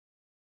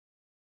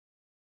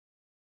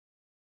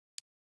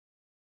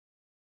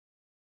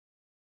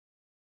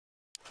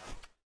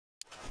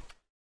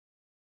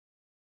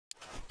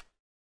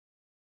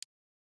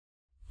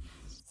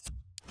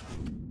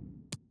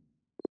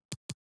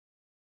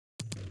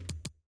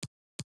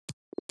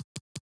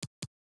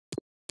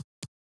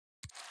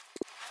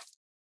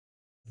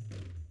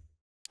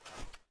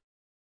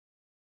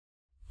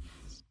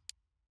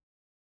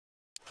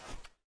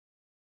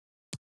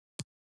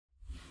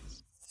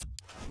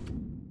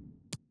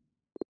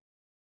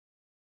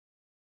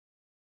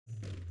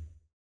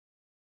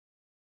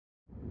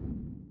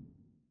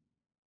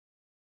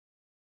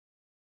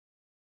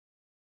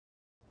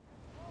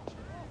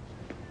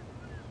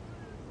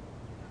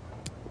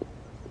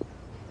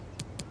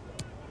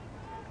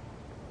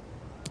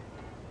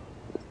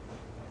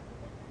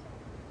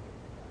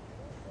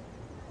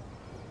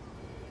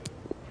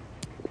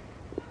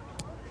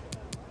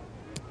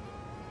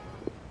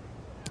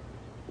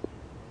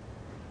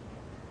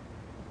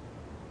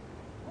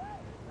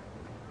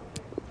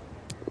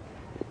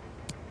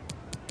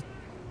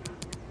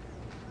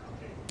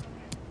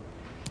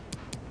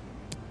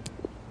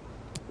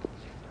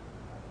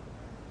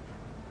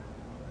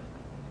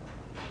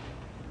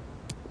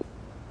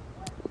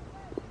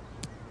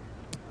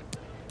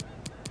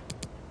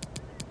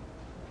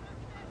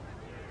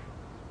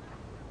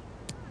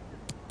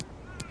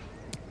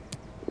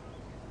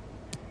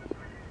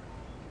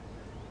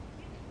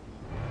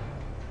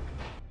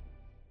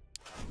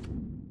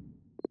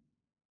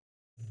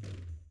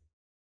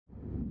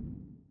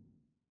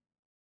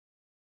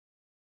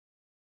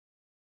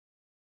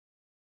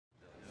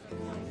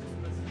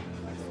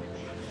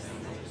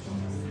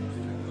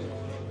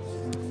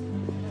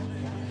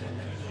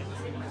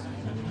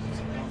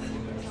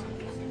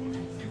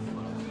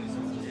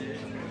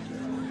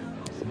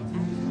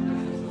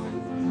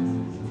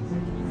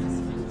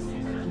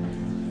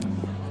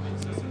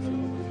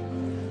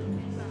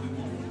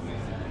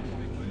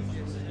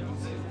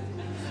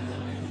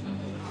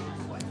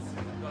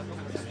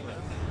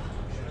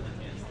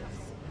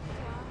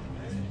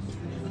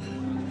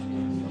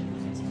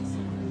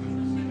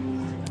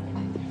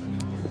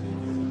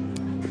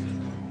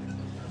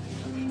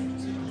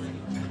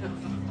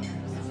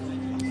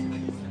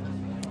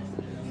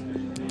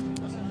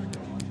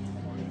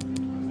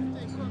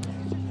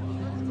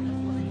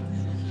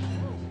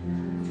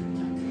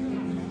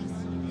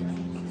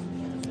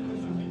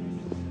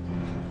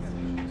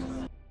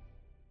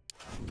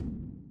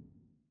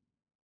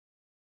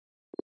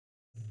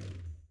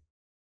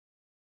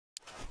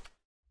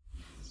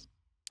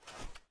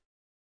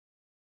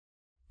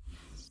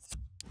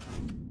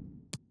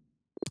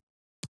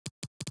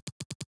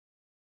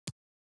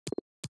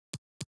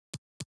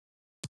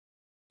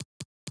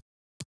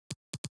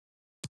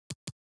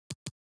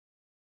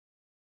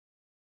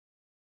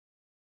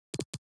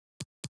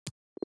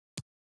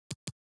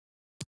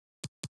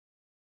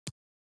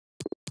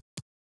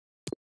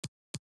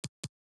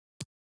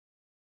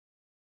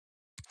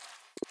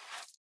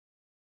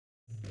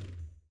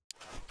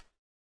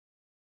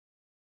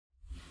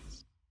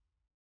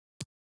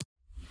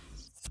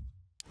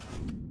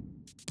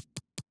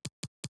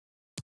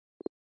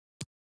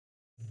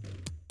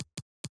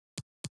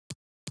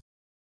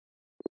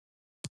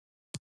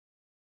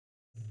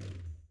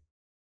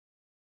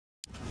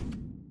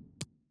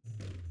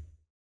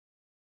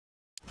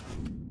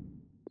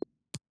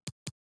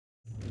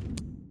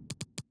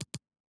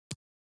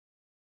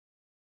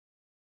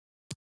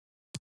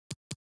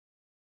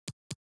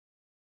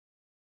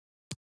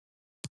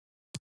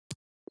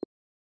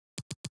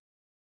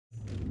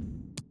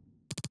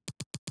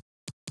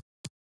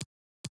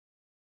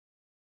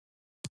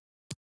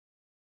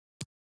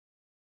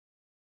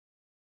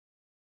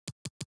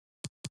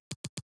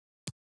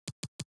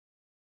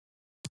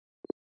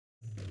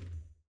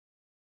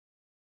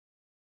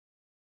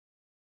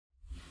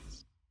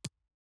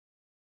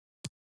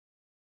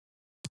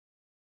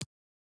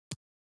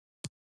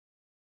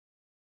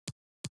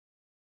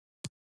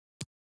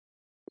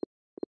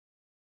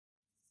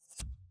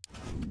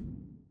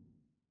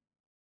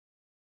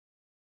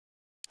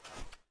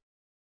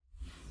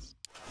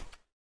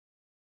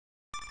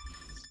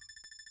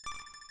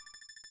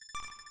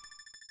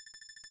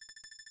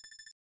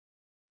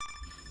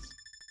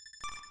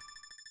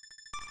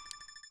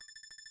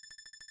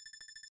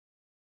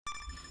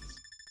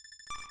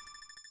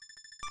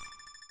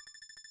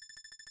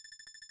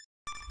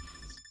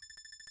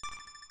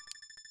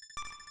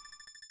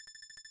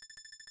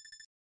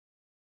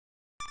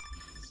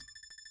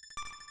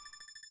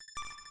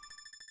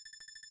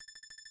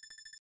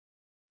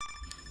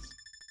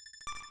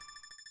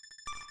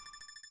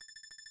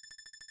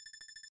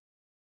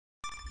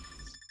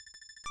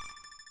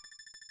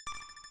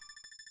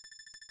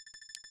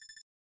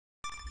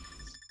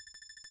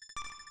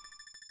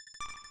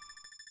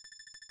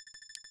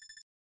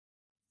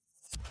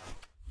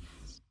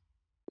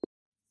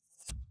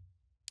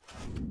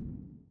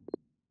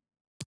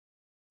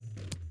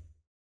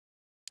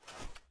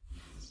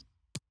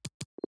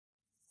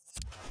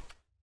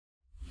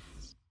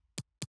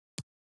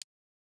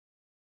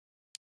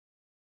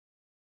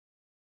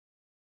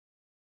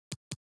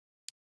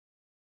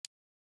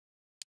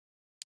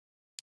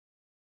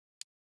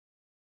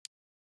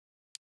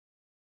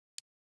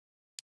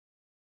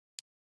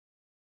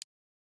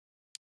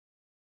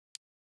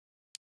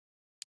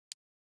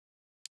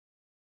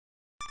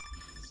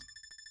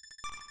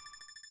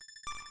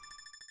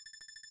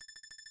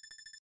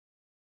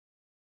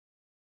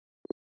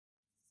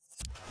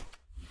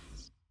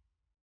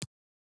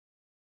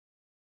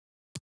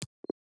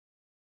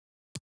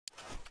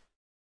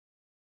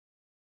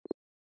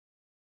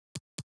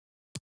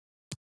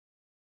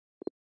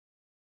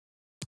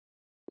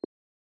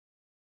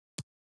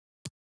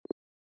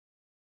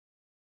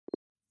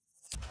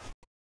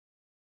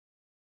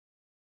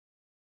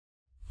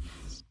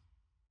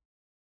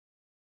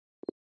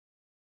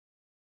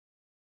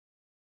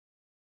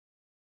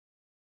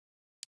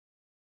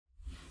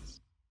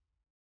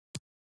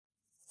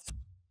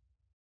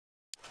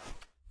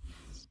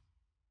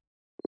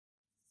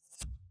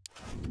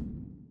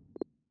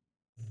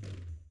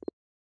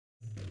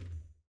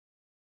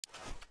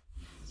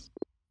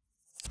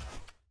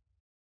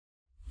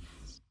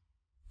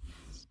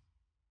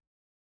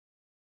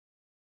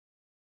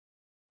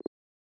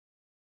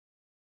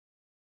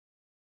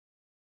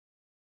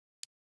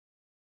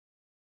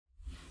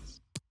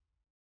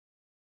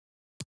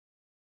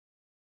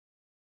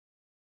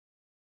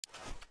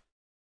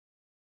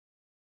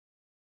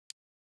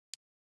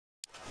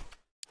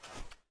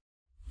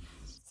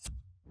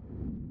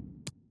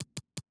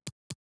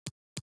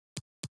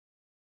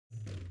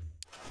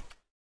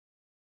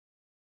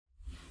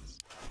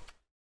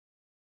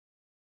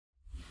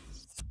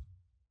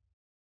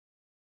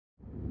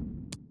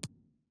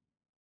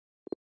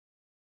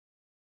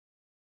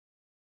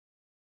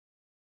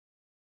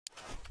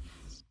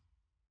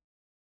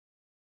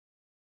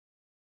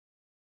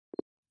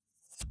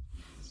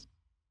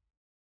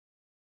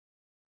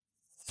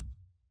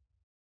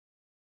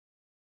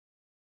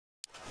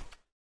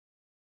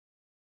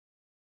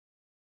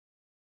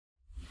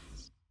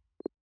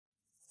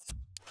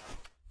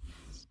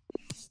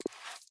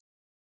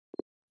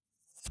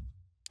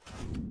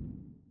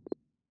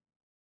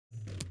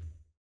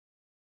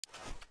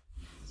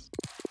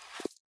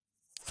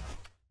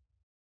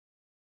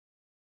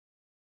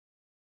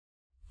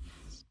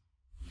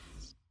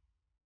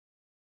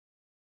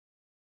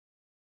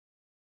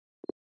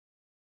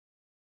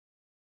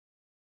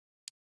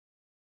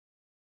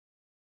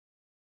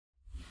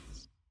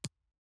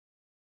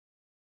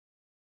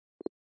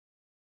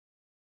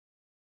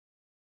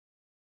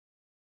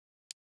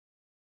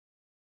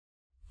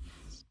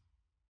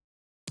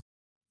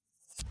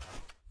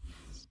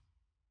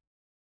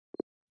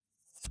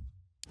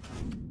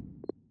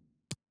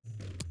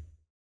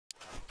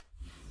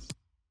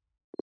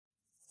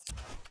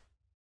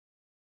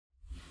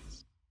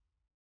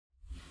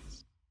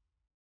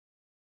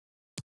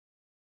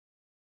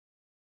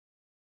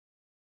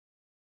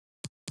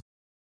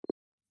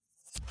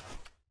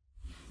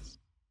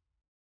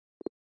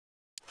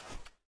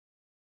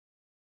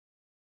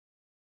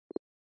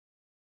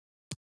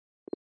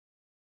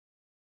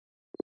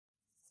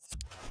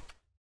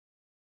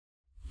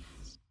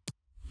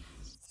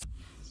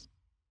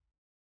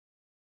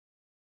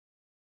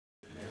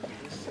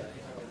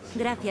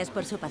Gracias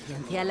por su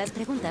paciencia. Las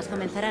preguntas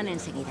comenzarán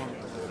enseguida.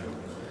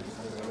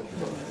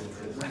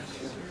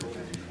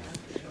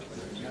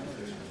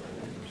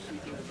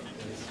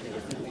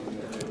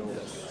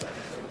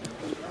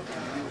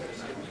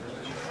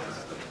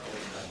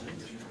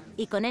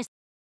 Y con esto...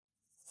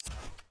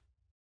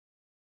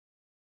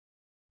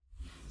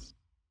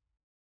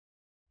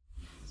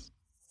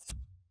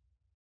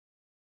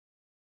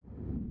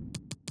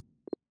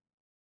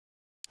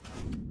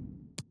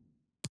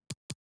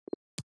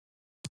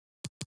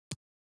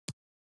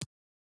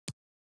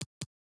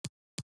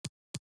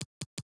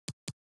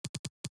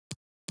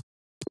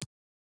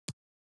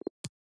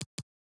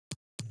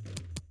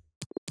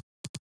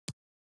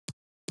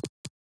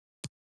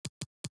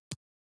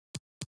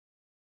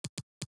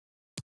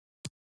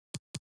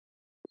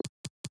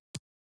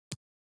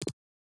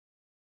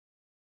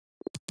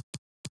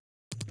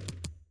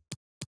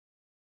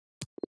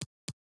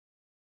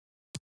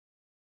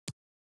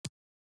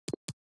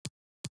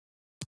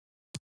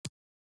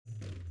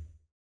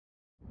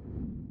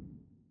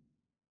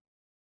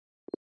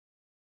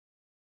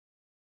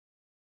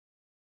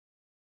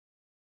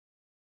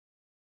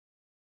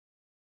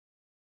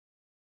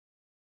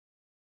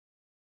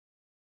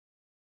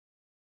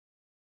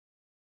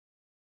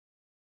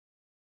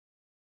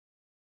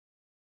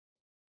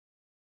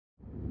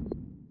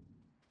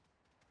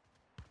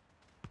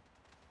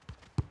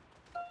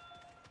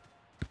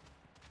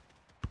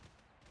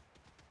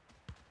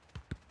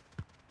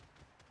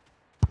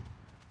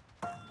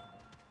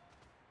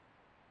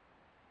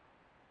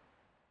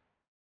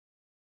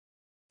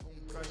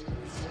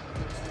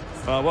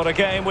 Well, what a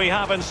game we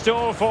have in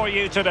store for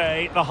you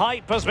today. The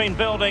hype has been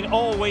building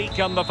all week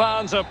and the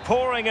fans are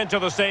pouring into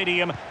the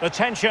stadium. The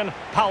tension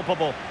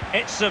palpable.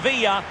 It's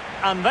Sevilla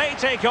and they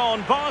take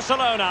on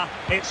Barcelona.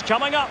 It's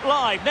coming up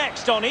live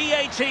next on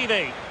EA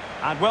TV.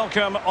 And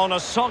welcome on a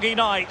soggy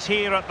night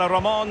here at the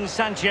Ramon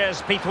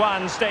Sanchez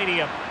Pizjuan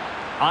Stadium.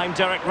 I'm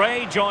Derek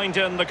Ray, joined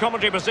in the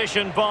commentary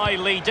position by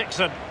Lee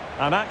Dixon.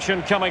 And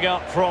action coming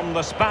up from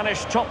the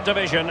Spanish top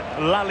division,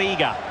 La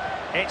Liga.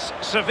 It's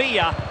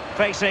Sevilla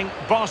facing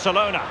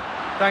Barcelona.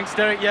 Thanks,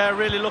 Derek. Yeah,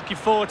 really looking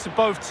forward to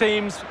both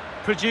teams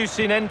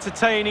producing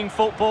entertaining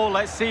football.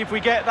 Let's see if we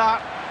get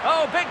that.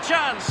 Oh, big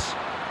chance.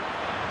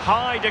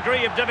 High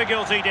degree of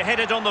difficulty to hit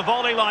it on the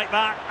volley like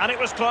that, and it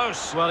was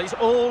close. Well, it's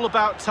all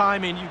about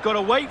timing. You've got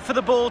to wait for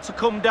the ball to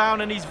come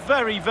down, and he's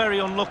very, very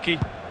unlucky.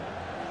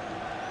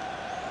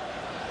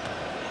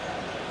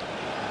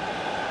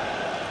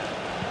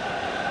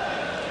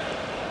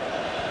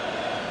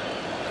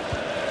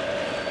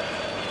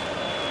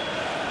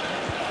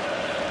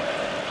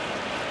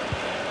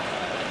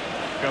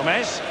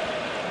 Gomez.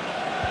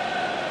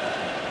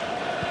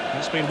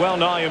 It's been well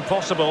nigh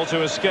impossible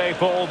to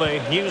escape all the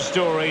news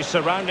stories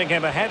surrounding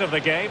him ahead of the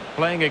game,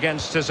 playing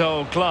against his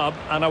old club,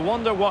 and I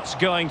wonder what's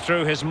going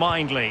through his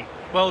mind, Lee.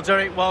 Well,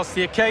 Derek, whilst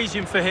the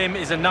occasion for him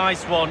is a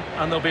nice one,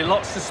 and there'll be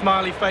lots of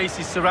smiley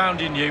faces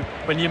surrounding you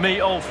when you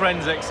meet old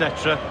friends,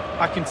 etc.,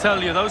 I can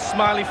tell you those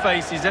smiley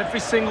faces, every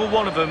single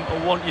one of them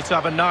will want you to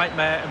have a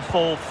nightmare and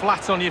fall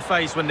flat on your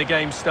face when the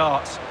game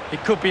starts.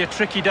 It could be a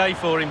tricky day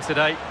for him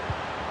today.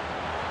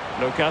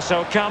 Lucas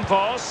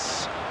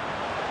Ocampos.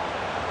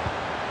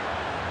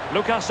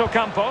 Lucas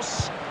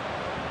Ocampos.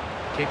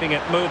 Keeping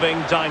it moving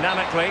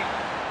dynamically.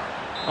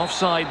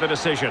 Offside the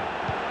decision.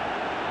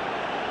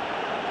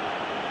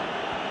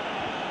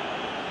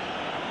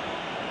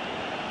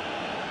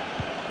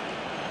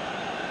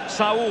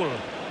 Saul.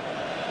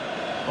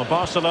 Well,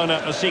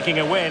 Barcelona are seeking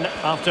a win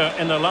after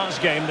in the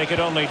last game they could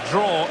only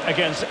draw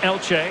against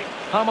Elche.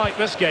 How might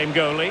this game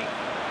go, Lee?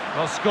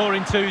 Well,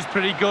 scoring two is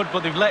pretty good,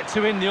 but they've let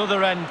two in the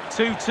other end.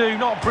 2-2,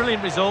 not a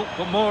brilliant result,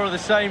 but more of the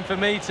same for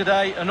me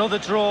today. Another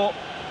draw.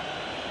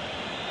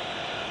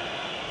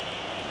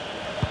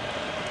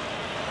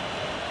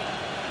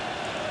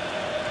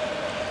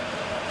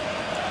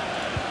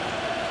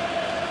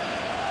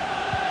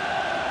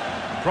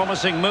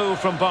 Promising move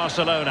from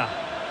Barcelona.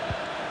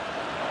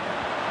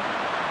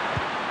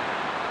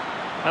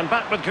 And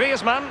back with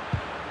Griezmann.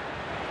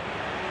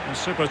 A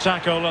super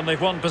tackle and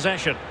they've won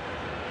possession.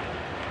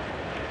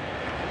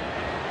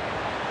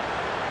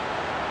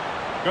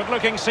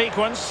 Good-looking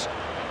sequence.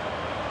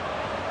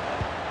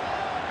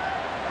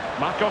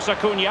 Marcos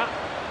Acuna.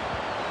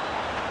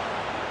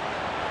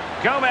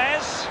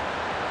 Gomez.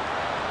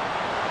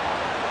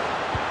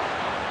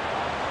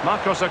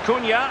 Marcos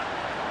Acuna.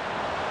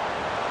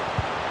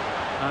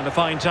 And a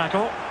fine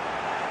tackle.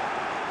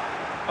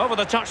 Over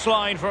the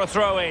touchline for a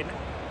throw-in.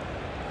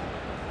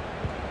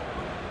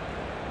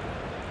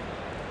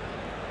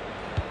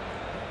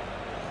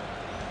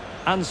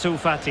 Ansu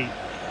Fati.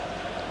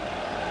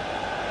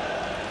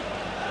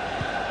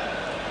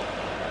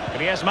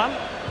 Griezmann.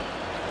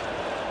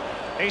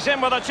 He's in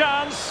with a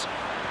chance.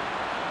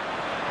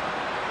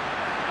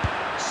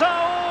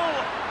 Saul!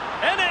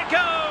 In it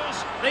goes!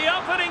 The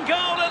opening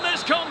goal in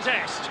this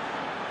contest.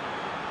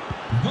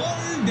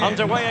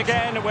 Underway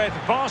again with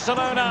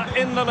Barcelona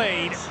in the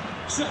lead.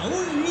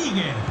 Saúl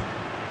Miguel.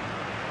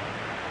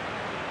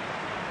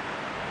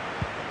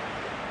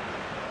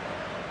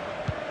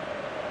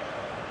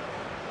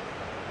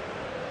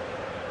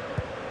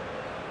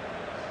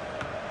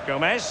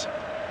 Gomez.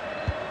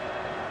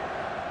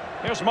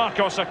 Here's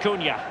Marcos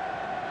Acuna.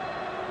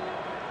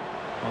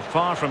 Well,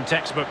 far from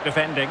textbook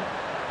defending.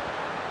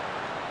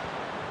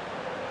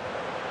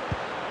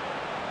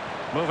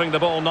 Moving the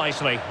ball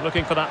nicely,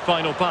 looking for that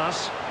final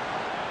pass.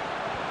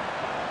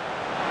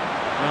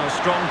 Well,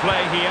 strong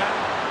play here.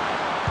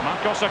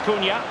 Marcos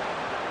Acuna.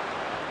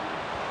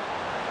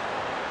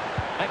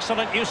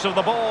 Excellent use of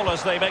the ball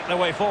as they make their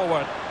way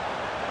forward.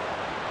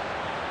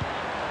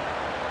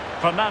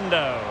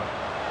 Fernando.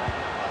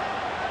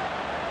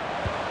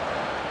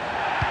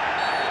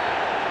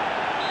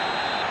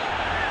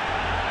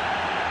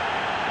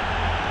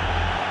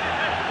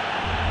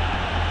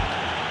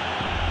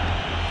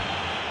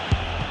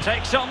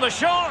 Takes on the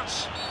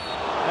shot.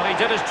 Well, he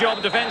did his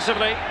job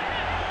defensively.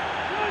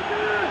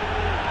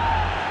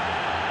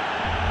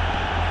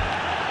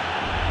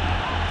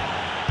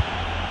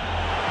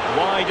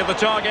 Wide of the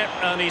target,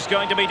 and he's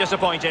going to be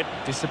disappointed.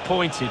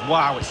 Disappointed?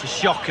 Wow, it's a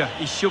shocker.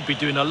 He should be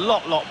doing a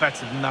lot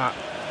better than that.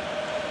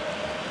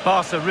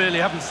 Barca really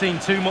haven't seen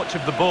too much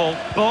of the ball,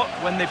 but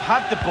when they've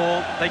had the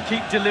ball, they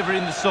keep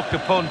delivering the sucker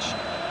punch.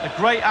 A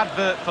great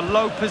advert for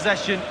low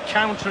possession,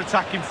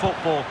 counter-attacking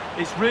football.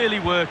 It's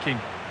really working.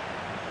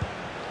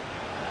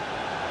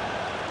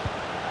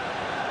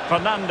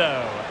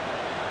 Fernando.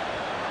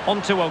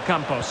 Onto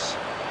Ocampos.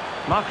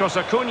 Marcos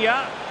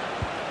Acuna.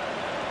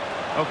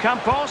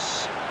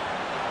 Ocampos.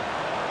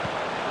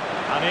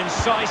 An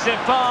incisive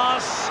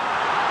pass.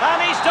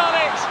 And he's done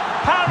it!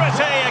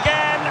 Parity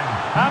again!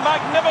 A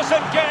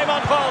magnificent game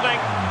unfolding.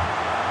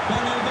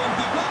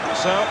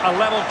 So, a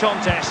level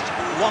contest.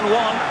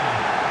 1-1.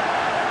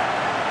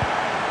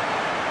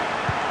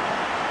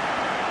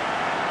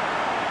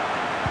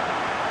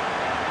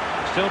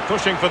 Still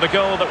pushing for the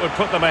goal that would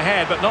put them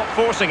ahead, but not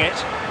forcing it.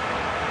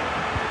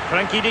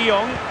 Frankie de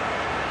Jong.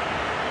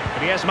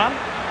 Griezmann.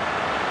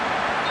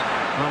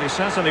 Well, he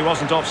certainly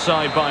wasn't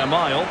offside by a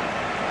mile.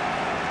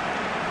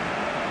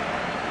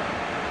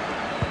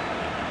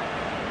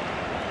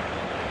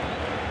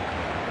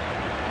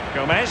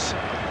 Gomez.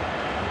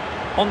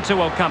 Onto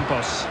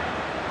Ocampos.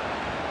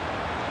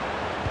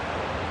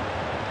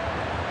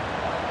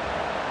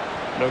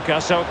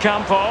 Lucas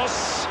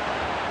Ocampos.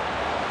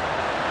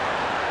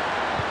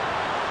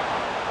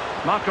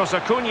 Marcos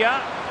Acuna.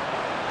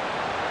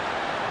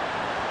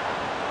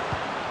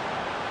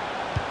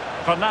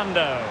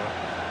 Fernando.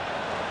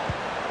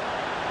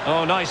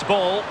 Oh, nice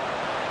ball.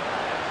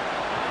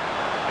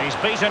 He's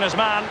beaten his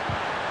man.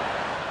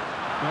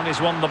 And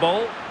he's won the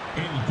ball.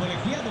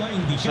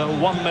 So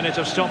 1 minute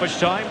of stoppage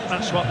time.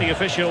 That's what the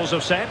officials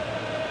have said.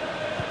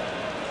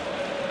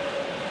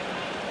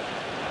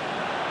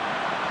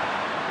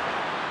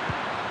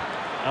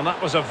 And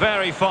that was a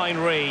very fine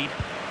read.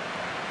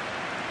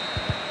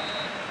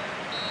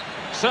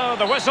 So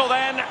the whistle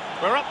then,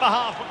 we're up the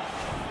half.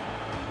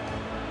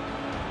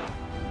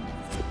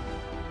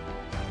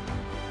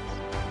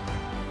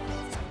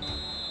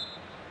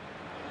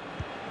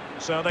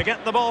 So they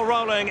get the ball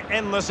rolling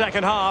in the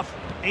second half.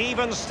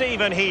 Even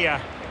Steven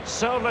here.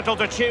 So little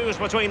to choose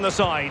between the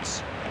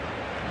sides.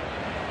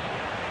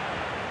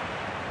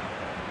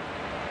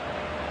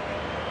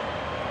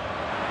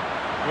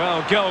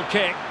 Well, goal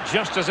kick,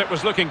 just as it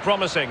was looking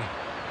promising.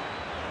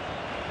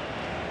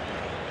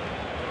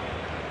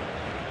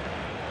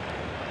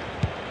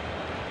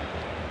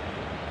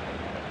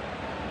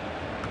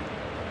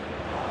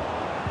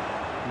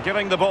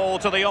 Giving the ball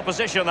to the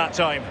opposition that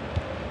time.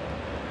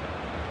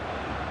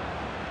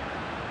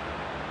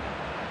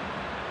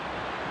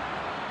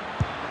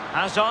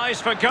 Has eyes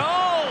for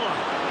goal!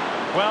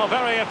 Well,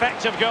 very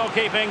effective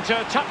goalkeeping to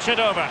touch it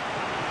over.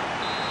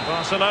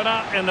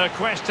 Barcelona, in their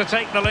quest to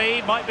take the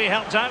lead, might be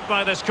helped out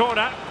by this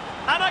corner.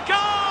 And a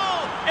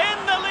goal!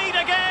 In the lead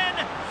again!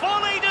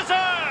 Fully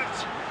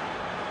deserved!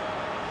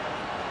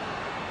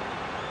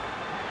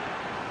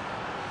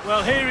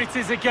 Well, here it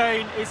is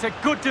again. It's a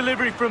good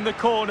delivery from the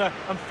corner,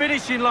 and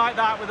finishing like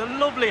that with a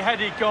lovely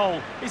headed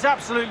goal is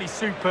absolutely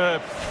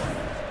superb.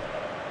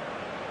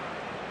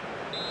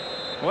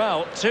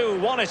 Well,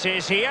 2-1 it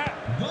is here.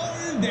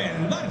 Gol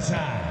del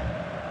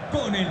Barça.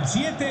 Con el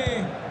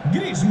 7,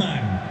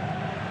 Griezmann.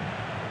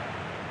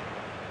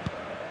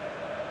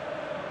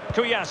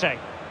 Kuyase.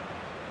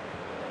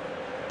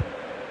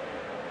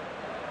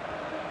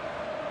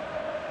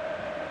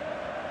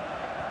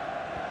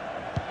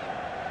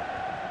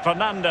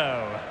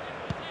 Fernando.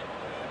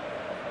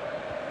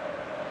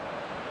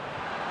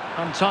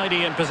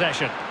 Untidy in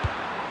possession.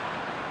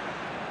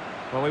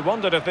 Well, we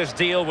wondered if this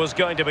deal was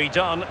going to be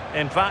done.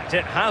 In fact,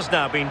 it has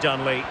now been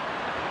done, Lee.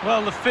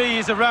 Well, the fee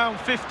is around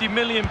 £50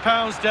 million,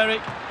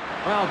 Derek.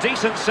 Well,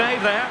 decent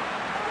save there.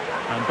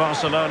 And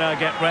Barcelona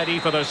get ready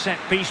for their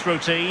set-piece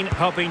routine,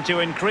 hoping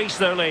to increase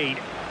their lead.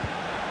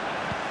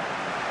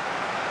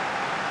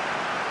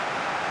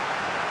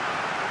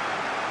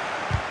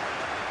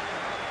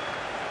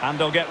 And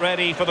they'll get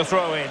ready for the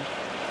throw-in.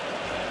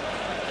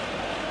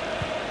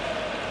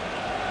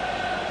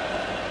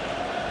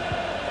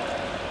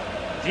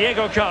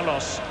 Diego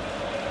Carlos.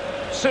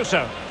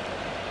 Suso.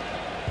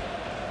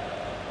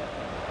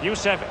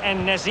 Youssef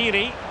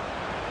En-Nesyri.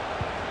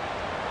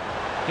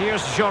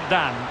 Here's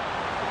Jordan.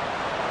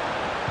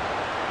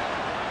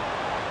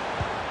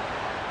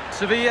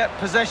 Sevilla,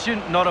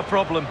 possession, not a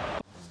problem.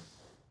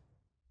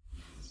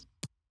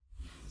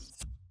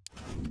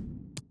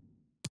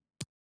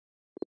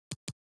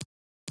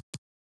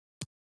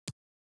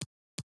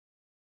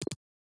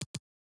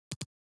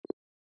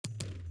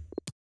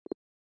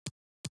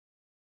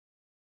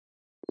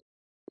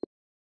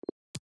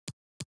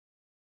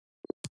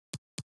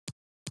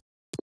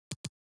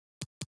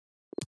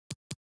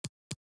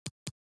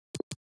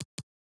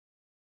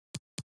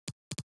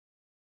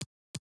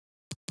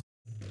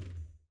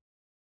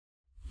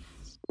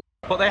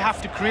 But they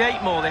have to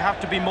create more, they have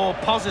to be more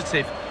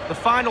positive. The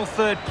final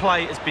third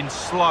play has been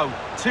slow,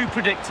 too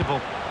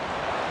predictable.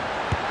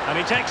 And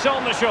he takes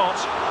on the shot.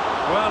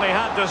 Well, he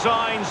had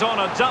designs on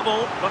a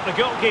double, but the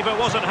goalkeeper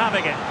wasn't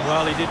having it.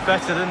 Well, he did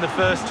better than the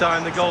first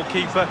time, the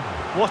goalkeeper.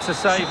 What a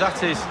save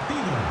that is.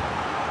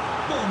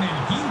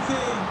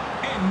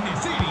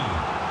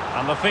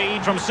 And the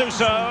feed from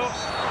Suso.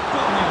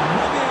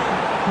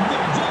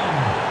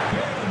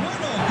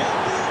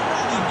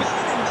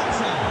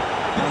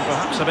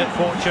 Perhaps a bit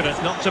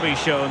fortunate not to be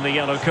shown the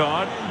yellow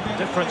card.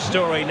 Different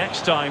story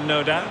next time,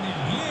 no doubt.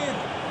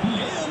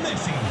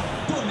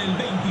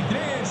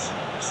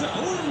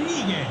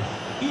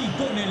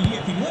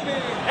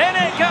 In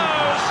it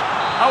goes!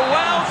 A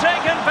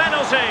well-taken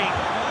penalty.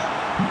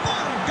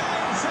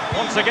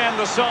 Once again,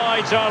 the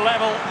sides are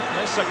level.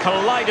 It's a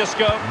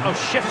kaleidoscope of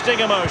shifting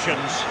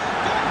emotions.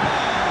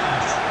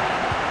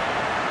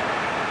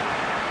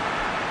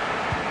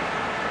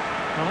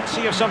 Well, let's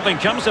see if something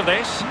comes of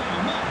this.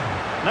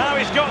 Now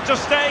he's got to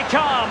stay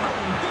calm.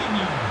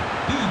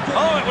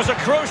 Oh, it was a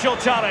crucial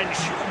challenge.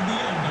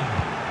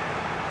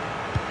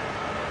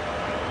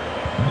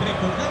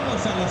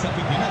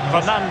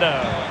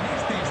 Fernando.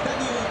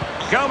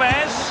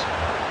 Gomez.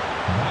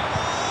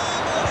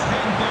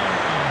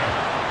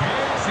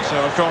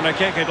 So a corner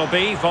kick it'll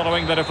be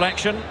following the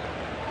deflection.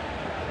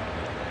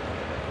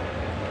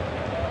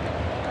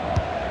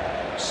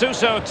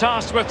 Suso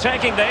tasked with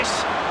taking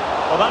this.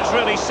 Well, that's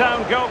really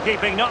sound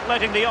goalkeeping, not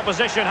letting the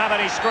opposition have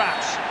any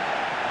scraps.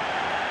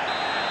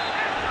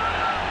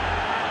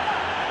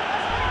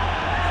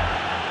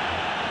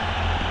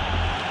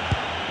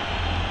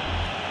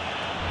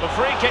 The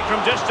free kick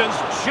from distance,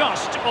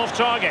 just off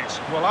target.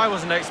 Well, I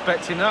wasn't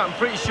expecting that. I'm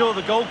pretty sure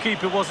the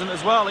goalkeeper wasn't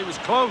as well. It was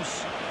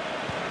close.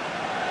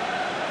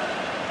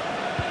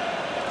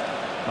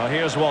 Well,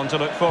 here's one to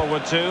look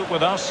forward to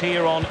with us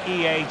here on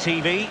EA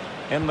TV.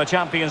 In the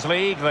Champions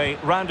League, the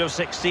round of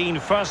 16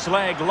 first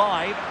leg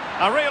live.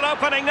 A real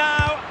opening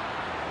now.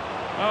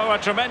 Oh, a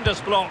tremendous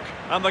block.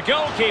 And the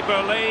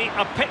goalkeeper, Lee,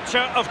 a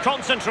picture of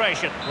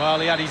concentration. Well,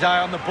 he had his eye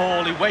on the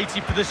ball, he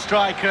waited for the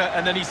striker,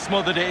 and then he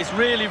smothered it. It's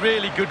really,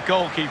 really good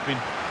goalkeeping.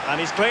 And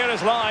he's clear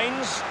as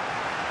lines.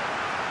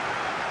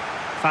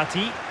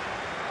 Fati.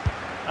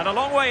 And a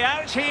long way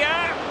out here.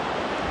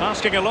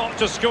 Asking a lot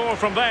to score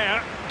from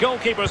there.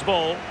 Goalkeeper's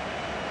ball.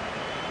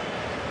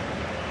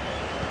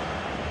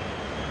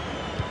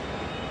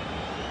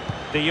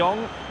 De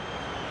Jong,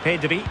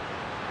 Pedri,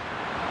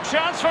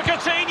 chance for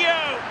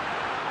Coutinho,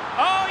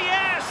 oh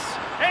yes,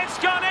 it's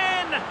gone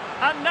in,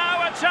 and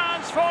now a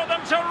chance for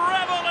them to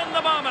revel in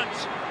the moment.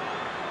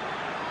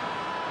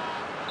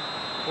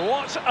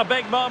 What a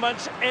big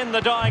moment in the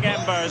dying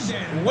embers.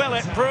 Will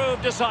it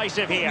prove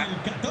decisive here?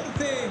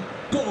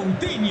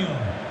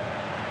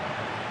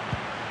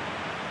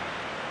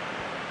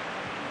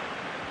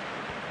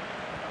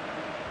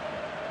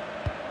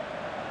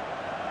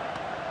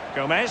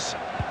 Gomez.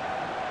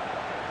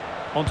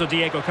 On to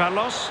Diego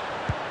Carlos.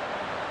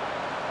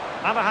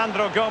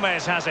 Alejandro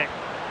Gomez has it.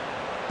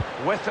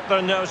 With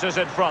their noses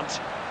in front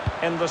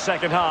in the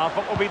second half.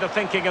 What will be the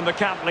thinking in the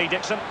camp, Lee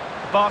Dixon?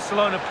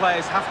 Barcelona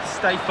players have to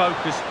stay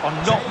focused on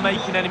not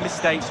making any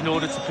mistakes in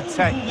order to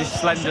protect this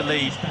slender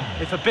lead.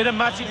 If a bit of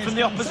magic from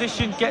the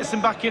opposition gets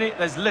them back in it,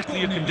 there's little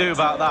you can do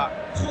about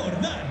that.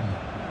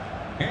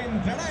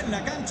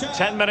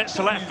 10 minutes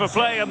left for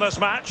play in this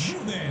match.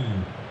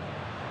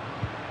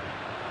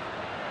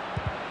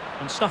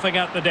 And snuffing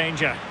out the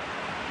danger.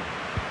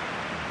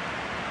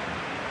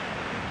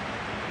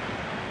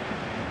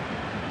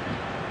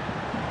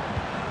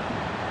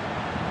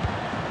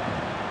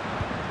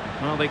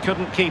 Well, they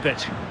couldn't keep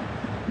it.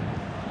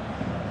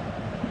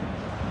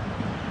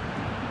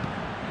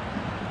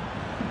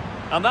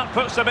 And that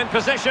puts them in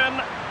position.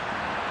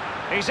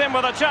 He's in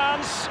with a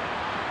chance.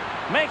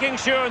 Making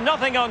sure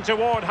nothing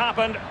untoward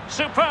happened.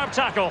 Superb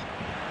tackle.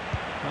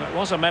 Well, it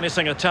was a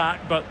menacing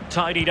attack, but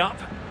tidied up.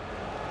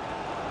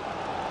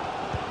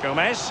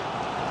 Gomez.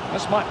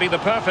 This might be the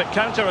perfect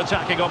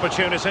counter-attacking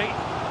opportunity.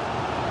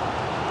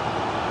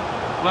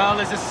 Well,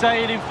 there's a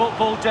saying in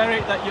football,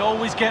 Derek, that you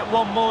always get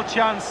one more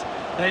chance.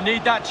 They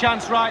need that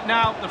chance right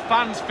now. The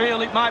fans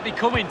feel it might be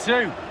coming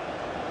too.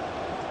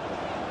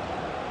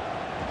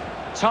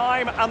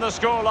 Time and the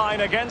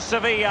scoreline against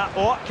Sevilla.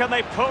 What can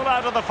they pull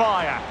out of the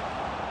fire?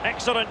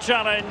 Excellent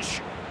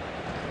challenge.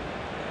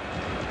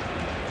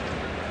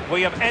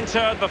 We have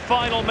entered the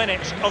final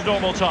minute of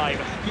normal time.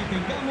 Que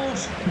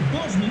tengamos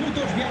 2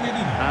 minutos de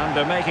añadido. And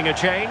they're making a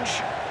change.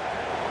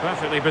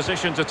 Perfectly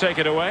positioned to take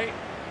it away.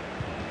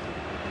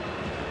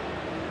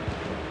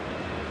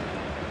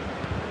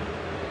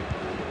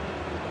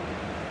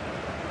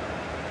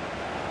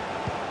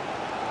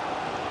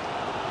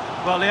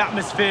 Well, the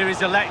atmosphere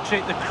is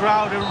electric, the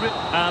crowd are...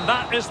 And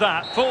that is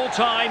that. Full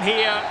time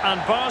here, and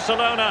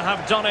Barcelona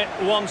have done it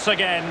once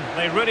again.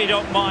 They really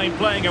don't mind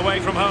playing away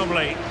from home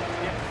league.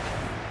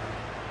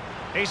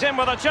 He's in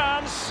with a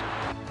chance.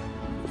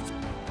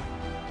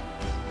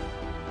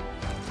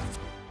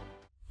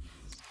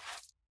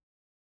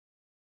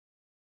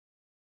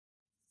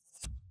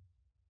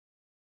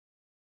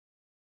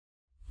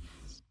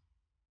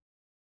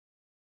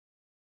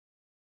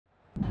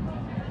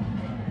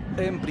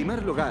 En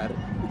primer lugar,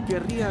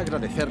 querría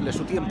agradecerle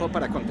su tiempo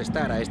para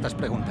contestar a estas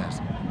preguntas.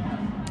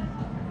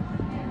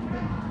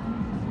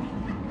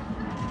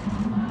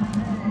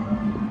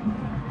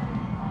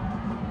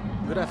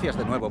 Gracias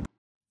de nuevo.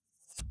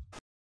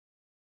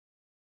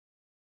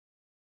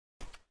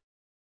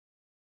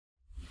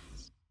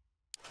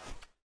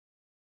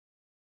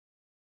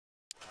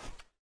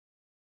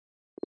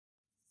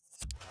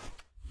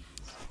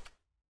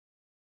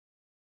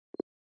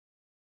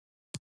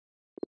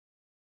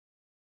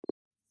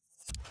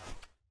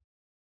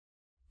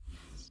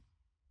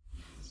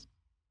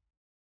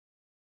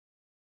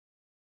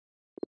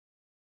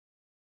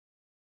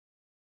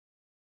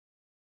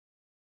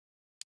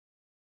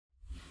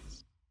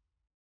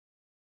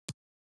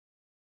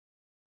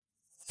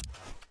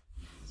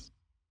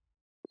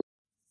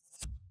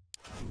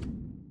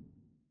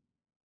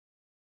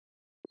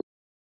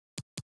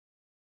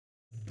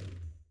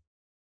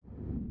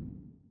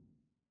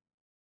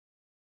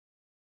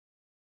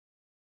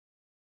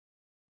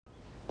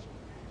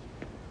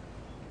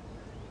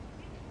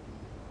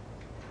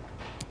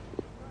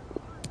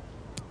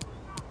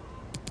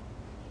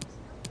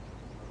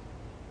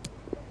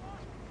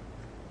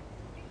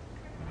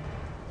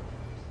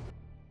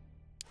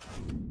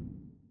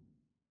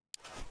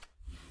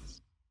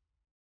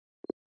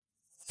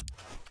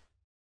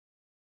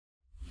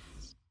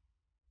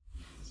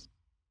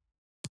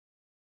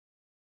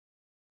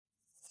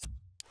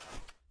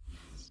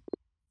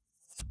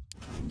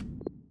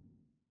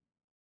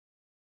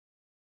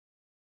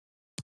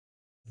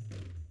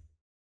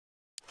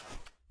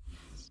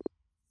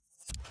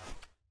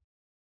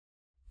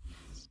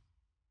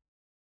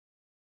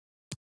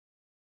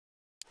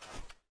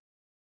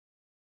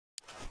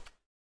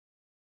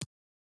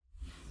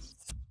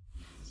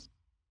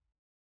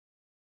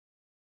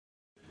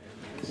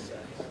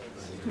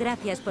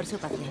 Gracias por su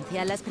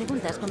paciencia. Las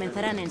preguntas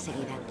comenzarán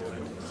enseguida.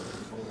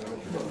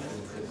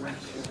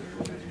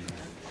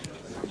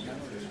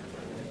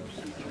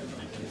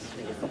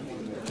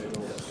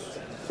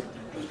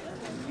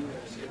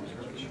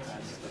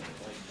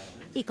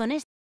 Y con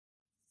esto...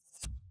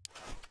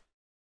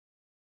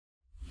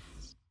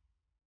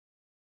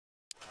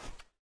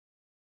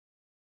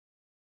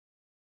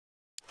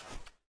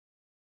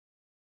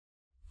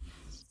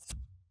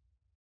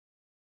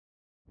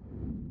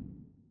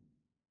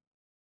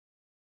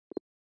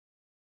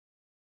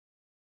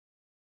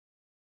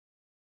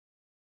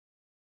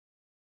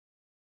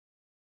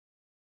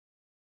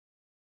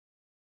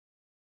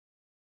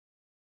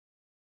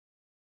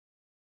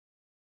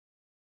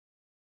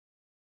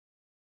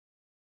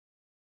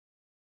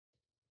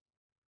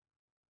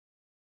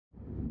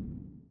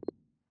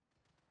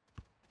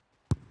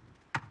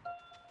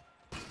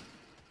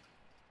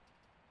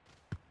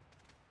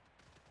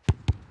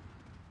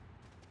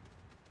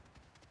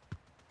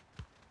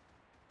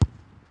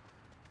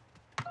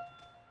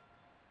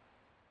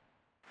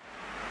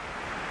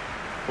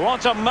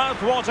 What a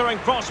mouth-watering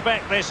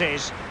prospect this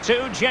is.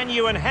 Two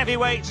genuine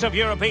heavyweights of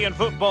European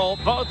football,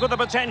 both with the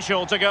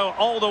potential to go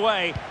all the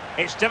way.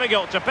 It's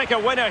difficult to pick a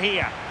winner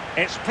here.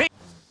 It's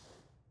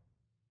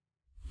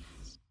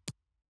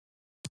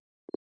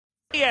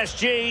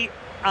PSG,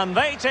 and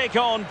they take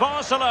on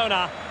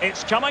Barcelona.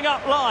 It's coming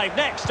up live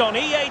next on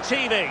EA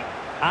TV.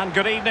 And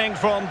good evening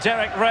from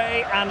Derek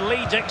Ray and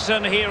Lee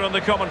Dixon here in the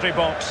commentary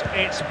box.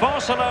 It's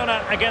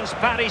Barcelona against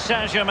Paris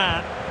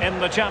Saint-Germain in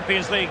the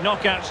Champions League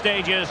knockout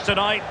stages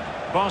tonight.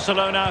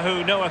 Barcelona,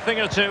 who know a thing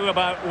or two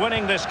about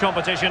winning this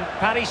competition.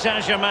 Paris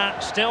Saint-Germain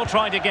still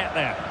trying to get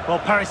there. Well,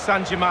 Paris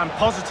Saint-Germain,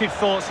 positive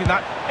thoughts in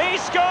that. He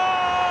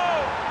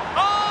scored!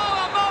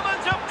 Oh, a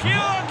moment of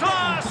pure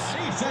class!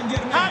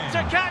 Had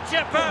to catch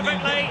it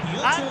perfectly,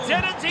 and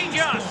didn't he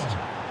just?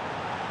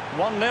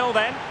 1-0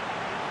 then.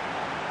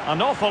 An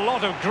awful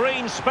lot of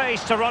green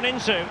space to run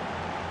into.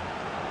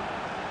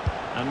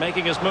 And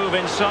making his move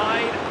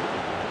inside.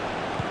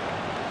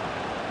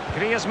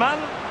 Griezmann.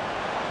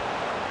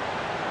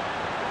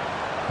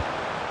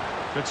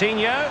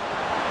 Coutinho.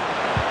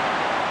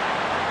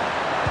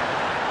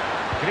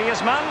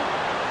 Griezmann.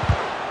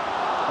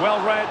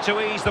 Well read to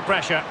ease the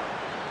pressure.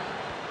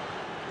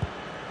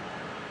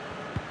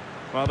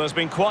 Well, there's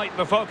been quite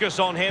the focus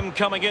on him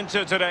coming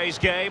into today's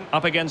game,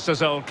 up against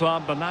his old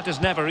club, and that is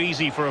never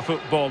easy for a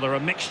footballer, a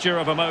mixture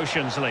of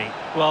emotions, Lee.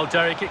 Well,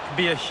 Derek, it can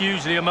be a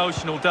hugely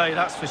emotional day,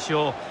 that's for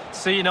sure.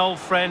 Seeing old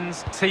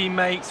friends,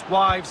 teammates,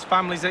 wives,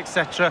 families,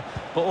 etc.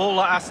 But all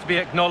that has to be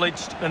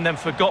acknowledged and then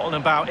forgotten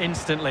about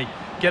instantly.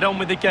 Get on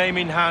with the game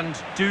in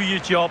hand, do your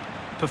job,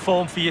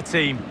 perform for your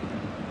team.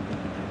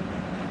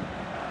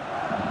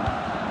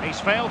 He's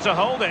failed to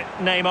hold it,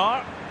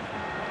 Neymar.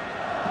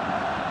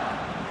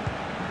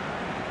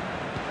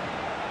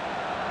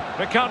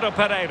 Ricardo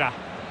Pereira.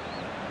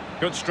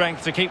 Good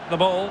strength to keep the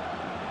ball.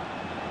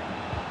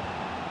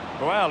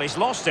 Well, he's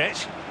lost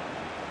it.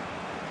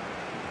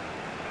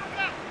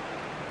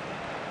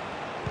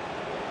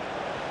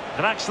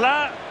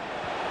 Draxler.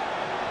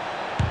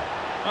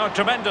 Oh,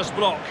 tremendous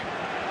block.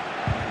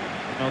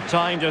 Well,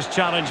 timed his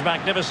challenge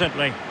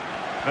magnificently.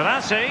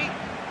 Verratti.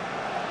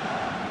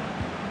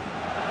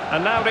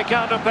 And now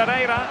Ricardo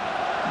Pereira.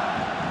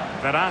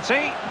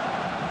 Verratti.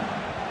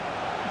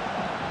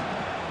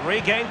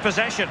 Regained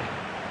possession.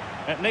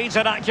 It needs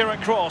an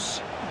accurate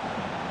cross.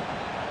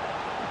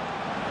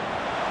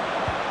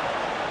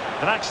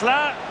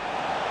 Draxler.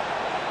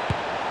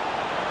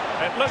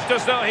 It looked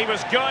as though he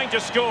was going to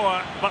score,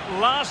 but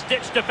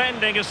last-ditch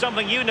defending is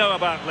something you know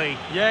about, Lee.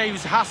 Yeah, he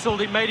was hassled,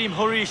 it made him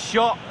hurry his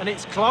shot, and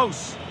it's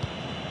close.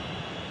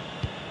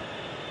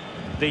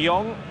 De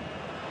Jong.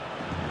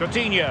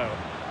 Coutinho.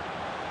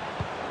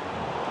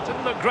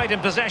 Didn't look great in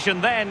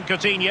possession then,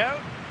 Coutinho.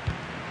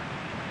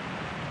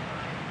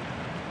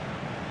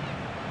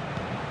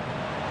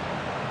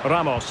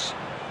 Ramos.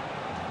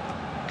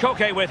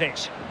 Koke with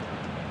it.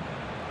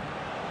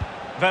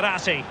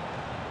 Verratti.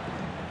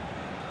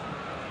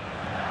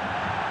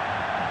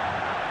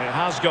 It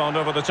has gone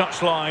over the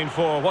touchline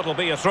for what will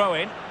be a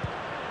throw-in.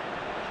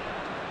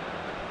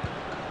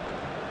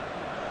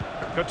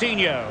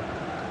 Coutinho.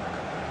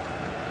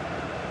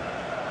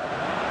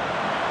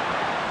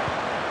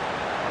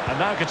 And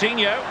now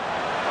Coutinho.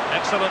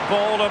 Excellent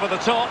ball over the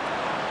top.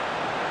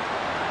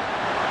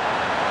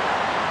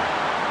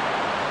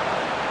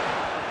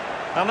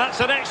 And that's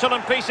an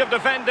excellent piece of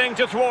defending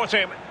to thwart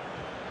him.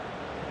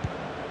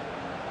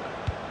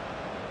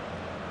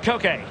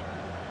 Koke.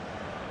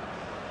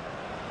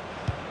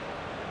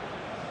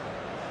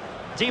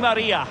 Di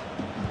Maria.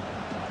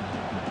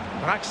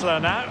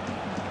 Draxler now.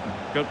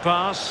 Good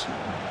pass.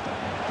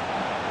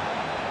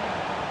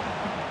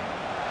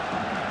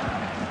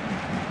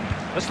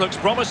 This looks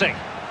promising.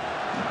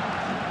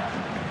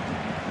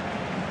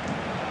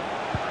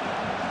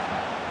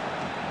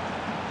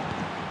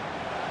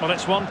 Well,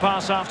 it's one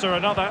pass after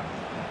another.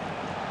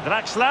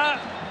 Draxler,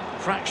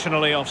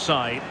 fractionally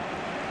offside.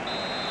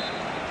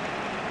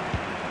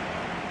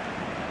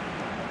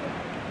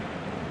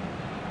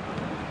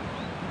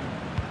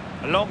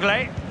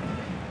 Longley.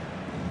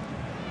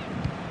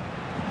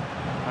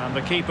 And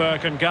the keeper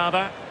can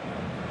gather.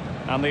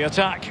 And the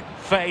attack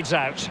fades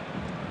out.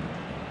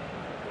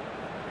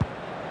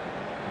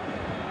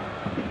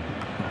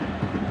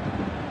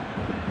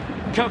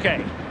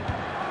 Koke.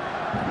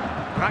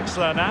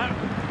 Draxler now.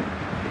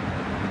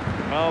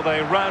 Well,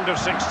 the round of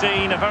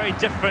 16, a very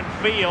different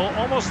feel,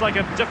 almost like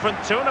a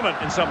different tournament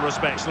in some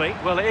respects, Lee.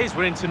 Well, it is.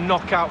 We're into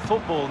knockout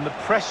football, and the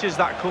pressures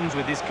that comes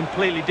with is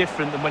completely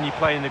different than when you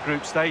play in the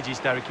group stages,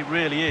 Derek. It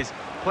really is.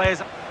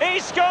 Players... He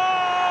scored!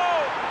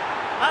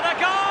 And a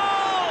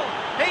goal!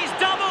 He's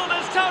doubled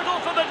his total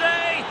for the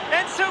day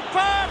in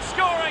superb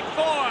scoring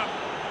form.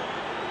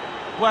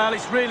 Well,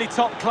 it's really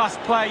top-class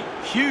play.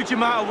 Huge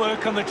amount of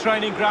work on the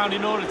training ground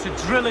in order to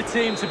drill a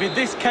team to be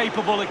this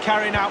capable of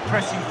carrying out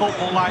pressing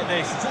football like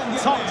this.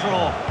 Top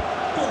draw.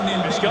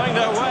 It's going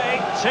their way,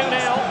 2-0.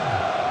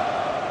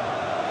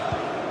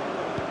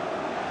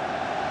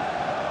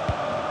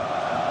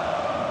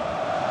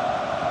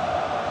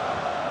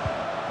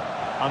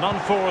 An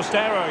unforced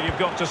error, you've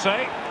got to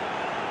say.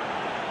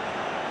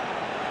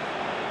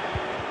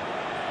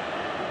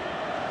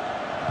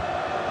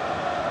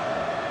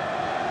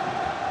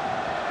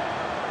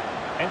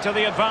 Into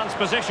the advanced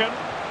position.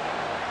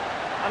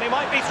 And he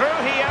might be through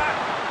here.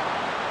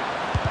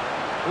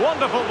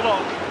 Wonderful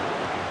block.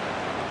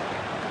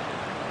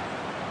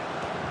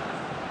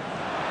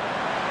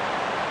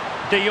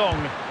 De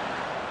Jong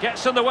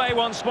gets in the way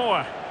once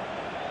more.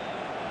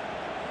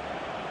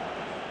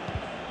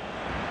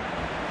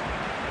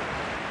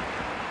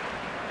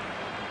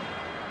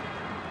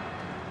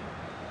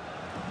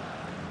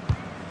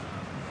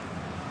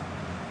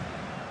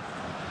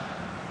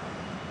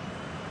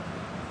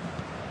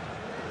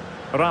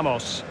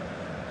 Ramos.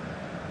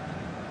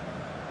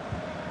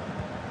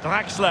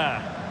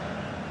 Draxler.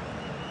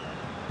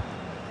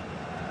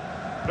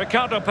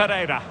 Ricardo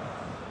Pereira.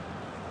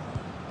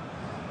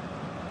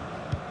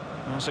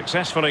 Well,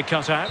 successfully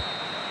cut out.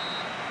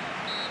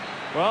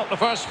 Well, the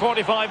first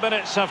 45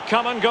 minutes have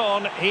come and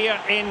gone here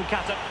in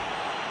Qatar.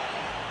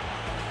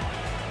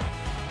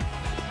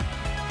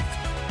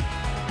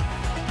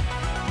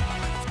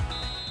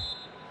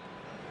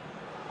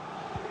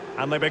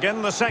 And they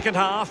begin the second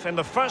half in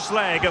the first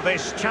leg of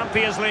this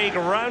Champions League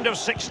round of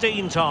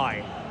 16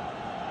 tie.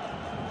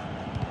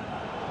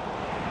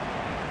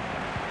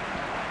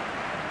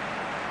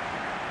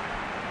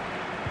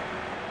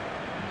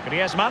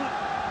 Griezmann.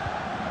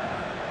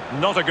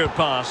 Not a good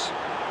pass.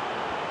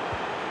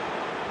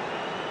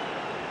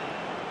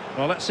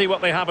 Well, let's see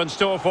what they have in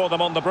store for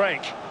them on the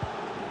break.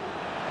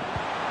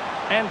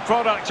 End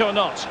product or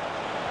not.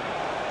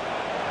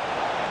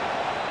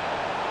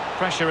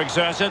 Pressure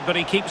exerted, but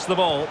he keeps the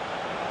ball.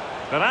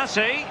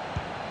 Verratti.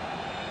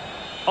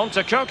 On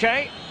to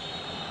Koke.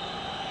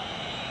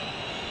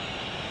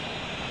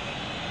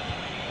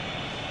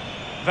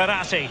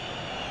 Verratti.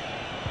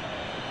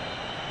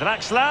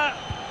 Draxler.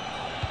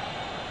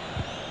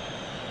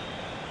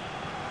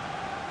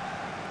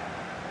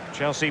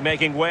 Chelsea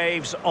making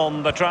waves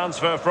on the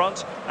transfer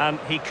front, and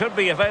he could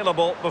be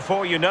available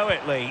before you know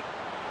it, Lee.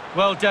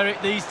 Well,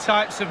 Derek, these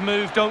types of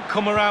moves don't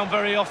come around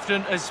very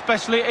often,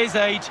 especially at his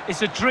age.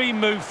 It's a dream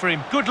move for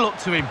him. Good luck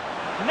to him.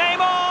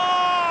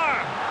 NEYMAR!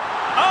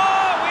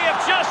 Oh, we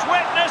have just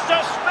witnessed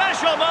a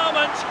special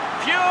moment.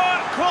 Pure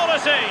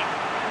quality.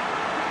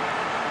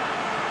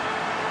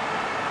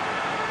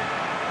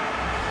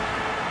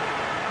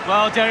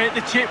 Well, Derek,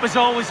 the chip was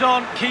always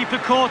on. Keeper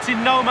caught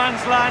in no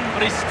man's land,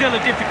 but it's still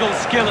a difficult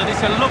skill, and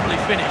it's a lovely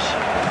finish.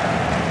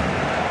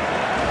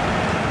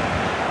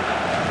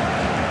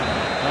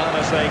 And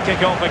as they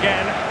kick off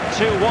again,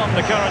 2-1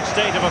 the current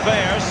state of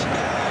affairs.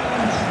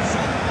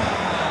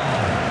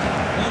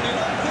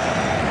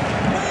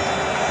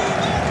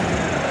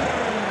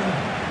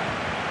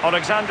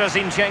 Alexander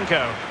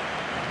Zinchenko.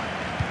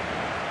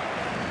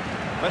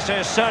 This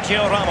is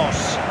Sergio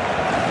Ramos.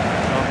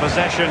 Well,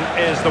 possession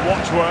is the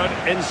watchword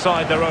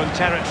inside their own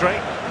territory.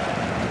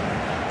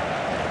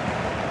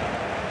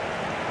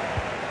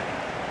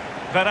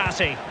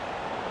 Verratti.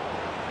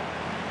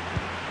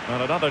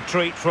 And another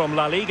treat from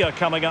La Liga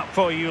coming up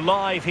for you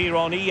live here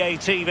on EA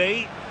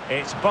TV.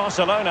 It's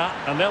Barcelona,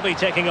 and they'll be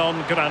taking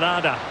on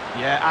Granada.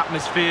 Yeah,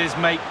 atmospheres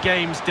make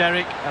games,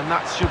 Derek, and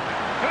that should...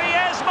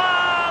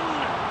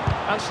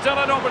 Griezmann! And still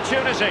an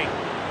opportunity.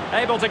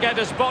 Able to get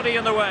his body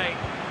in the way.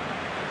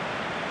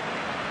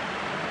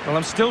 Well,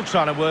 I'm still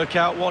trying to work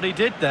out what he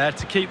did there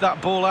to keep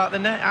that ball out the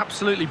net.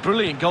 Absolutely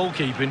brilliant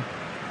goalkeeping.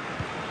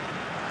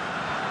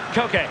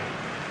 Koke.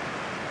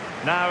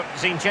 Now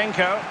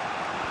Zinchenko.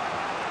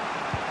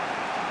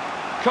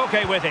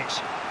 Koke with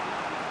it.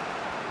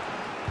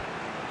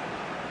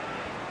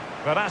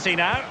 Verratti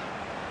now.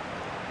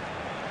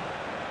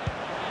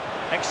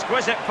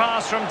 Exquisite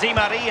pass from Di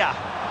Maria.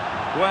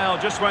 Well,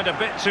 just went a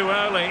bit too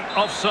early.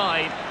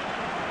 Offside.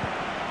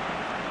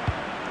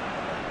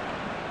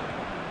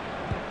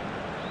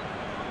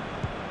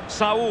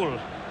 Saul.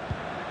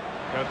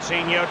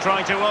 Coutinho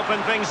trying to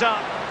open things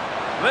up.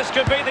 This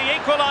could be the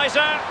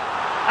equaliser.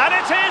 And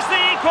it is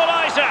the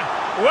equaliser.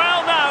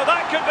 Well, now,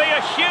 that could be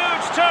a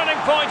huge turning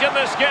point in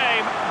this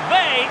game.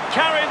 They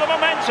carry the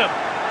momentum.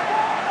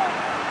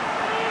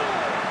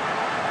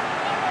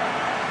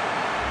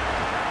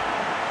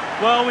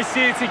 Well, we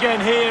see it again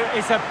here.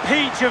 It's a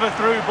peach of a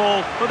through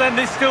ball, but then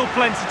there's still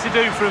plenty to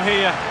do from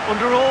here.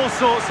 Under all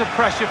sorts of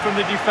pressure from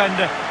the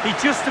defender, he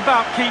just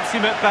about keeps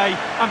him at bay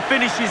and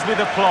finishes with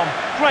aplomb.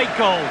 Great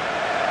goal.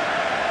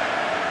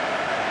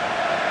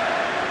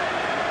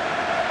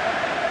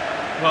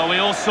 Well, we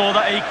all saw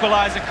that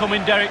equaliser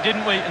coming, Derek,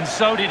 didn't we? And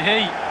so did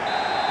he.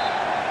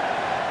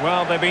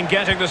 Well, they've been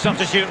getting the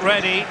substitute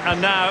ready,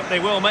 and now they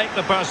will make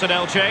the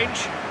personnel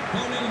change.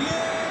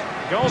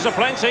 Goals are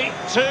plenty.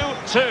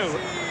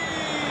 2-2.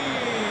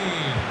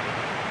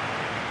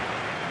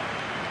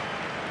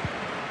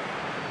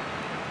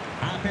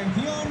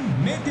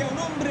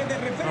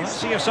 Well, let's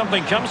see if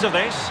something comes of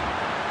this.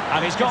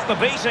 And he's got the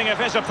beating of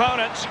his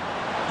opponent.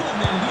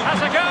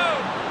 Has a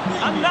go.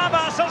 And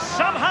Navas has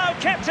somehow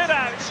kept it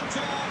out.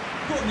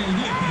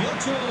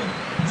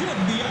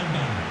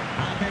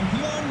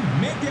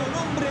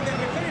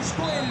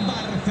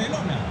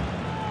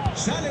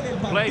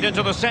 Played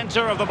into the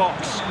centre of the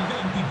box.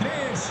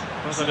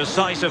 It was a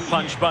decisive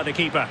punch by the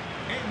keeper.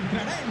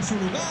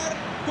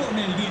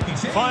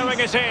 Firing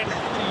it in.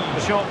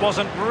 The shot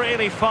wasn't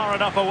really far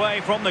enough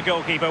away from the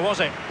goalkeeper, was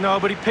it? No,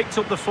 but he picked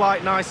up the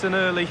flight nice and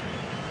early.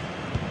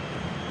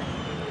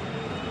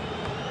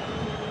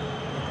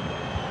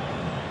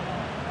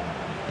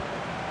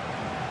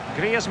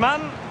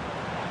 Griezmann.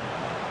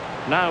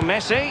 Now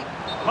Messi.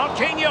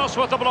 Marquinhos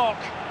with the block.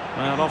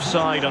 Well,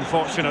 offside,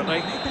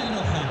 unfortunately.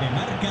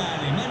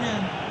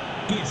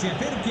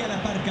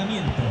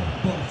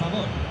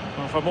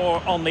 Well, for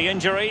more on the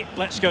injury,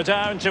 let's go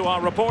down to our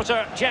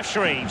reporter, Jeff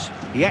Shreves.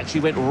 He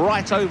actually went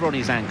right over on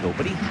his ankle,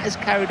 but he has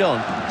carried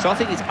on, so I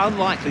think it's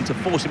unlikely to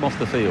force him off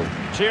the field.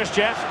 Cheers,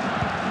 Jeff.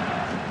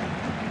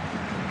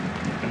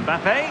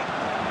 Mbappe.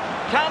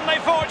 Can they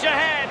forge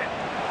ahead?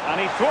 And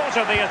he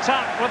thwarted the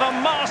attack with a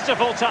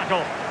masterful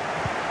tackle.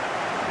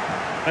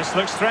 This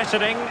looks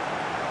threatening.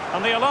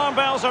 And the alarm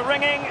bells are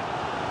ringing.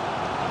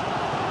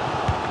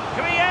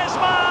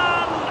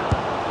 Griezmann!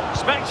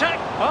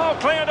 Oh,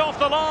 cleared off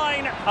the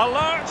line.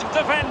 Alert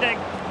defending.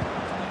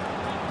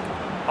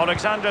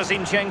 Alexander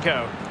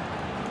Zinchenko.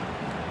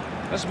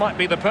 This might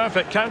be the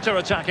perfect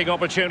counter-attacking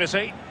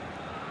opportunity.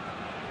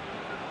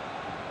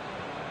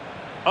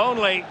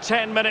 Only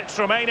 10 minutes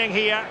remaining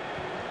here.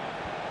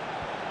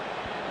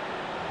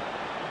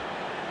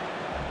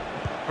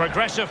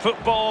 Progressive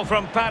football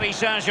from Paris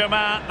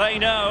Saint-Germain. They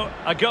know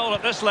a goal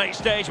at this late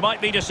stage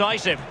might be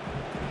decisive.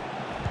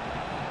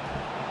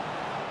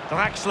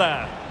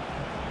 Draxler.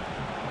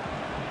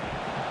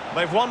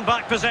 They've won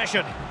back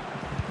possession.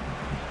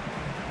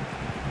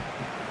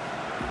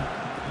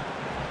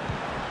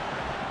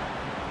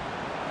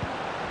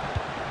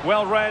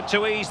 Well read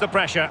to ease the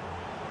pressure.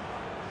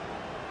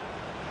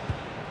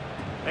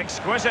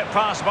 Exquisite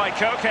pass by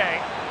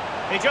Koke.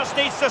 He just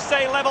needs to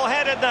stay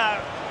level-headed now.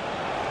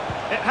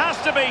 It has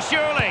to be,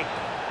 surely.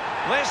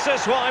 This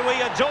is why we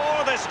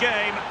adore this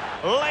game.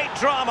 Late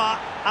drama,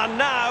 and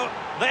now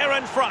they're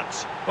in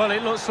front. Well,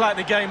 it looks like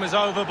the game is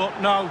over, but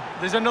no,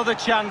 there's another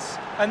chance.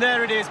 And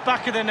there it is,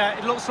 back of the net.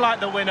 It looks like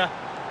the winner.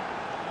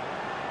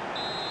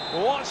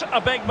 What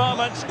a big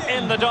moment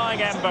in the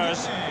dying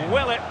embers.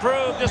 Will it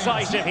prove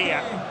decisive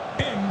here?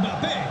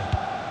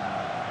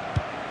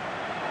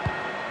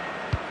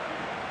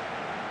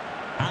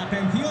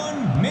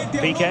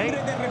 PK. De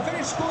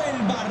refresco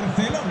el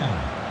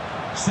Barcelona.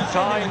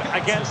 Time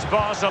against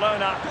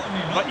Barcelona,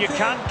 but you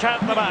can't count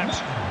them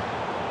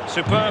out.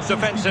 Superb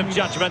defensive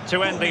judgment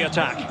to end the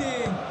attack.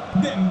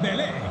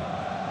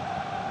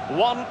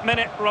 1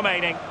 minute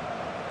remaining.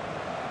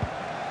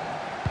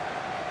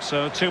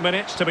 So 2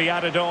 minutes to be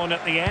added on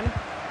at the end.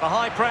 The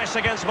high press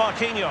against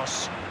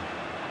Marquinhos.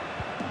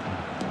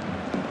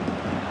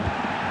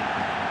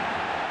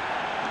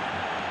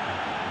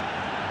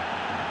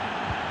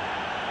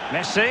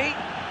 Messi.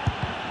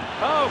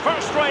 Oh,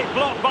 first-rate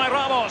block by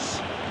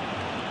Ramos.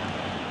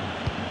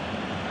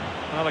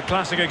 Well, a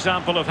classic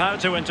example of how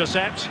to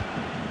intercept.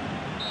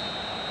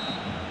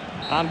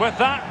 And with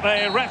that,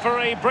 the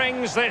referee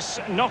brings this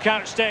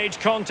knockout stage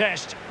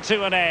contest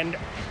to an end.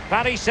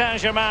 Paris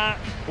Saint-Germain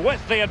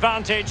with the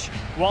advantage,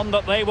 one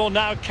that they will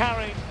now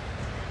carry.